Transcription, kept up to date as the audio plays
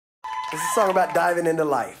It's a song about diving into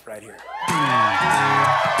life right here.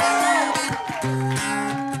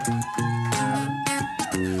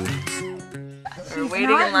 We're waiting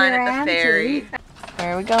in line at the ferry.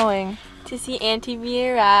 Where are we going? To see Auntie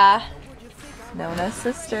Vera. Nona's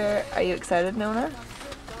sister. Are you excited, Nona?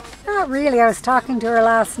 Not really. I was talking to her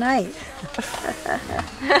last night.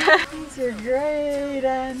 You're great,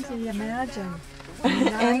 Auntie. Imagine.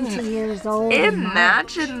 90 years old.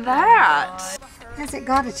 Imagine that. Has it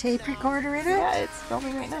got a tape recorder in it? Yeah, it's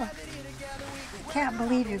filming right now. I can't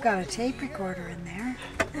believe you've got a tape recorder in there.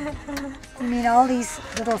 You mean all these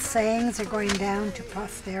little sayings are going down to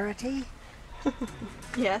posterity?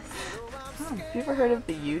 Yes. Oh, have you ever heard of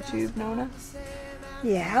the YouTube, Nona?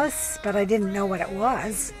 Yes, but I didn't know what it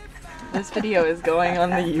was. This video is going on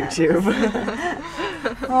the YouTube.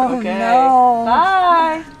 Oh okay. no.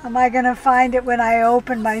 Bye. Am I going to find it when I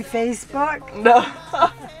open my Facebook? No.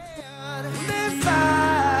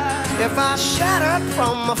 If I shatter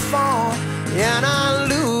from a fall and I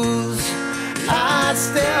lose, I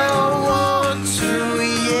still want to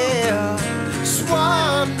yell,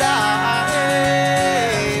 Swan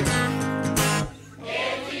dive.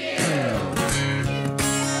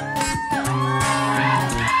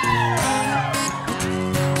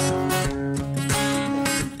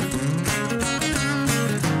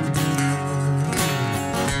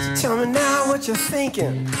 So tell me now what you're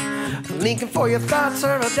thinking. Linking for your thoughts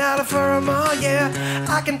or a doubter for them all, yeah.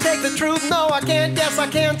 I can take the truth, no I can't, yes I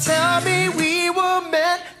can't. Tell me we were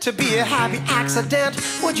meant to be a happy accident.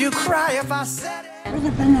 Would you cry if I said it? With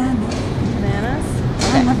a banana. Bananas?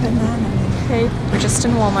 I'm a banana. Okay, we're just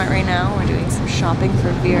in Walmart right now. We're doing some shopping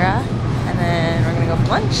for Vera. And then we're gonna go for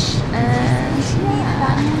lunch and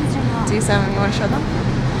yeah, do some, you wanna show them?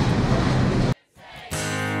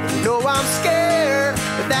 No, I'm scared,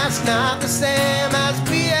 but that's not the same as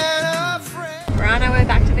being afraid. We're on our way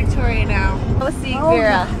back to Victoria now. Let's see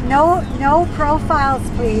Vera. No profiles,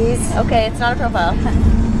 please. Okay, it's not a profile.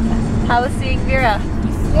 How was seeing Vera?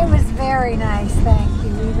 It was very nice, thank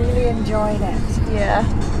you. We really enjoyed it. Yeah.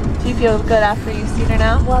 Do you feel good after you've seen her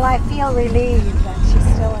now? Well, I feel relieved that she's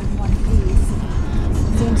still in one piece.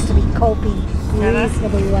 Seems to be coping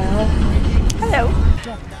reasonably well. Hello.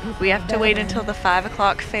 We have to wait until the 5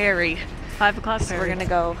 o'clock ferry. 5 o'clock So we're gonna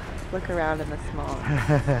go look around in this mall.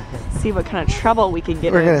 See what kind of trouble we can get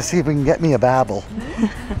in. We're gonna see if we can get me a babble.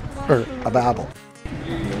 Or a babble.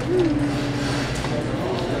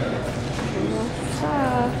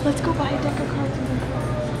 Let's go buy a deck of cards.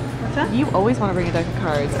 What's that? You always want to bring a deck of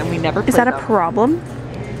cards and we never play Is that a them. problem?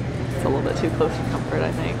 It's a little bit too close for comfort,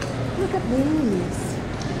 I think. Look at these.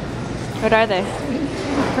 What are they?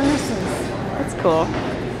 Purses. That's cool.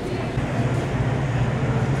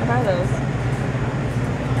 What are those?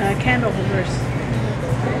 Candle holders.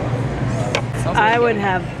 I would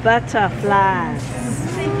have butterflies.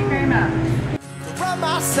 Thank you very much. Run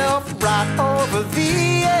myself right over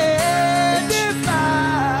the edge. If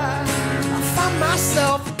I find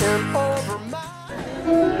myself in over my.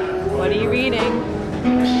 What are you reading?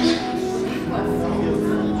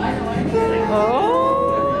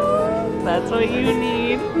 Oh, that's what you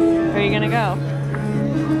need. Where are you gonna go?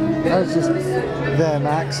 That was just the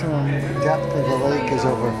maximum depth of the lake is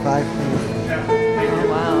over 5 feet. Oh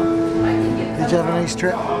wow. Did you have a nice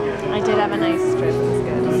trip? I did have a nice trip.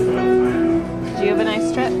 It was good. Did you have a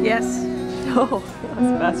nice trip? Yes. Oh, that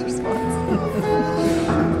was a fast response.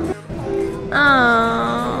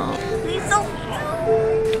 Oh, he's so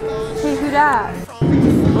cute. Hey, who dat?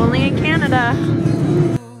 Only in Canada.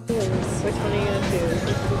 Which one are you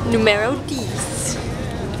gonna do? Numero 10.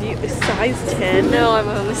 Size 10? No, I'm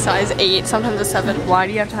only size 8, sometimes a 7. Why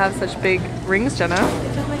do you have to have such big rings, Jenna?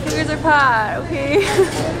 Because my fingers are fat, okay?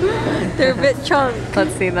 They're a bit chunk.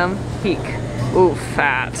 Let's see them. Peek. Ooh,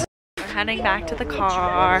 fat. We're heading back to the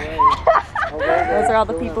car. Those are all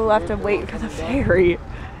the people who have to wait for the ferry.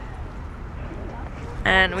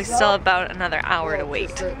 And we still have about another hour to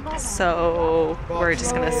wait. So we're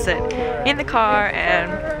just gonna sit in the car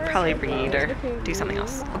and probably read or do something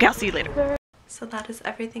else. Okay, I'll see you later. So that is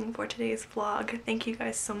everything for today's vlog. Thank you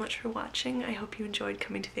guys so much for watching. I hope you enjoyed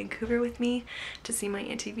coming to Vancouver with me to see my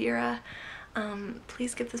Auntie Vera.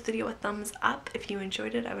 Please give this video a thumbs up if you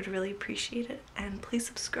enjoyed it. I would really appreciate it. And please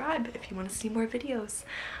subscribe if you want to see more videos.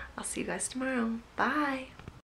 I'll see you guys tomorrow. Bye!